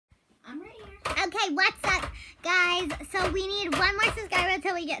Okay, what's up, guys? So we need one more subscriber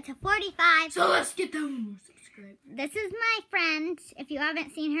until we get to 45. So let's get them more subscribers. This is my friend. If you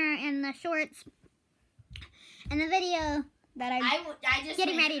haven't seen her in the shorts, in the video that I just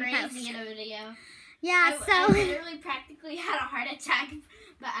getting went ready to crazy post. in a video. Yeah, I literally practically had a heart attack,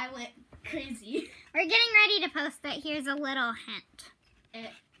 but I went crazy. we're getting ready to post it. Here's a little hint.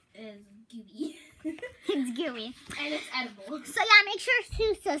 It is gooey. It's gooey. And it's edible. So yeah, make sure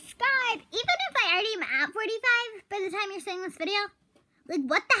to subscribe. Even if I already am at 45 by the time you're seeing this video. Like,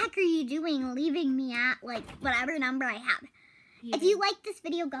 what the heck are you doing leaving me at, like, whatever number I have? Yeah. If you like this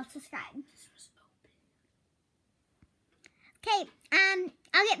video, go subscribe. This was open. Okay,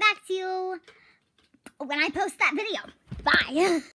 I'll get back to you when I post that video. Bye.